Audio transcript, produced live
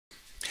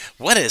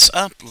What is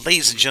up,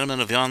 ladies and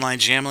gentlemen of the online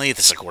Jamily?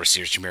 This is, of course,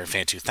 here's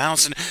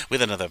JamiroFan2000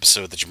 with another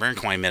episode of the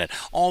Jamiroquai Minute.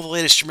 All the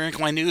latest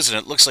Jamiroquai news, and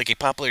it looks like a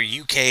popular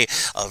UK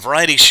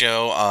variety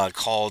show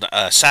called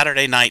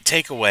Saturday Night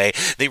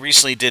Takeaway. They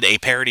recently did a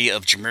parody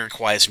of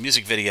Jamiroquai's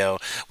music video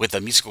with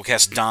the musical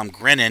guest Dom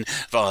Grennan,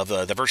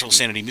 the Virtual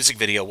Insanity music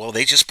video. Well,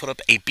 they just put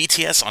up a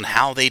BTS on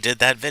how they did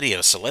that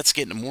video, so let's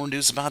get into more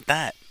news about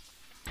that.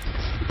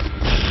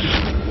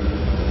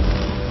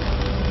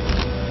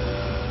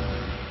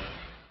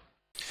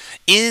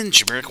 In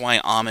Jamiroquai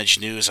homage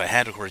news, I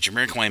had to record a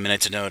Jamiroquai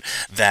Minute to note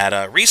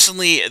that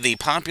recently the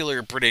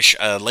popular British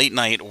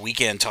late-night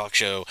weekend talk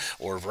show,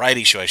 or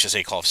variety show I should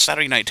say, called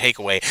Saturday Night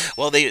Takeaway,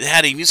 well, they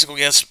had a musical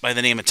guest by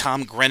the name of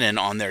Tom Grennan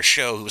on their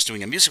show who was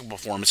doing a musical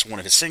performance for one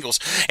of his singles,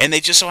 and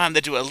they just so happened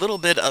to do a little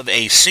bit of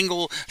a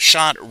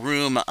single-shot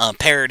room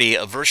parody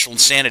of Virtual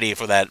Insanity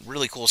for that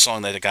really cool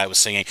song that the guy was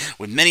singing,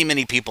 with many,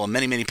 many people and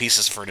many, many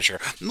pieces of furniture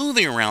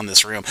moving around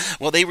this room.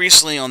 Well, they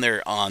recently on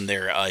their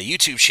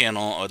YouTube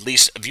channel, or at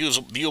least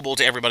viewable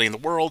to everybody in the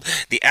world,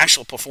 the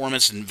actual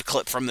performance and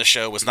clip from the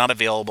show was not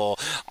available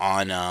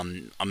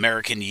on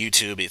American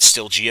YouTube. It's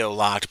still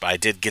geo-locked, but I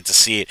did get to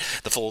see it,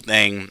 the full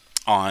thing,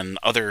 on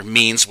other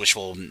means, which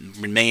will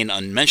remain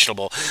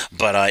unmentionable,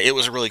 but it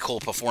was a really cool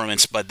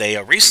performance. But they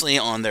recently,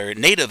 on their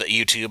native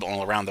YouTube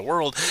all around the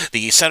world,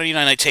 the Saturday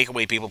Night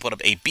Takeaway people put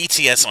up a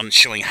BTS on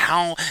showing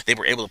how they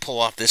were able to pull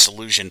off this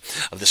illusion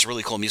of this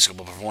really cool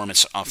musical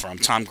performance from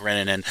Tom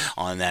Grennan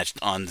on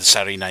the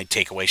Saturday Night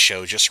Takeaway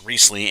show just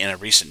recently in a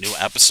recent new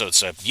episode.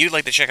 So if you'd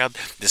like to check out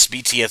this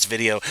BTS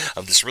video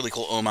of this really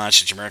cool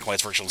homage to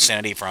Jamiroquai's Virtual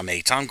Insanity from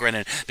a Tom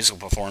Grennan musical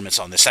performance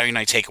on the Saturday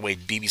Night Takeaway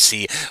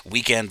BBC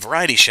weekend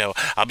variety show,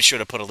 I'll be sure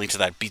to put a link to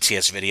that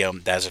BTS video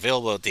that is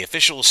available at the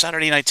official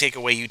Saturday Night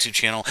Takeaway YouTube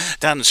channel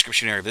down in the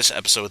description area of this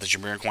episode of the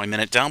Jamiroquai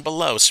Minute down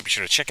below, so be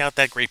sure to check out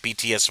that great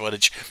BTS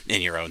footage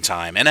in your own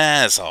time. And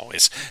as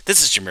always,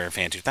 this is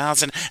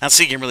JamiroFan2000. I'll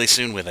see you again really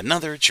soon with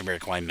another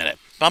Jamiroquai Minute.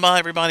 Bye-bye,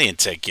 everybody, and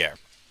take care.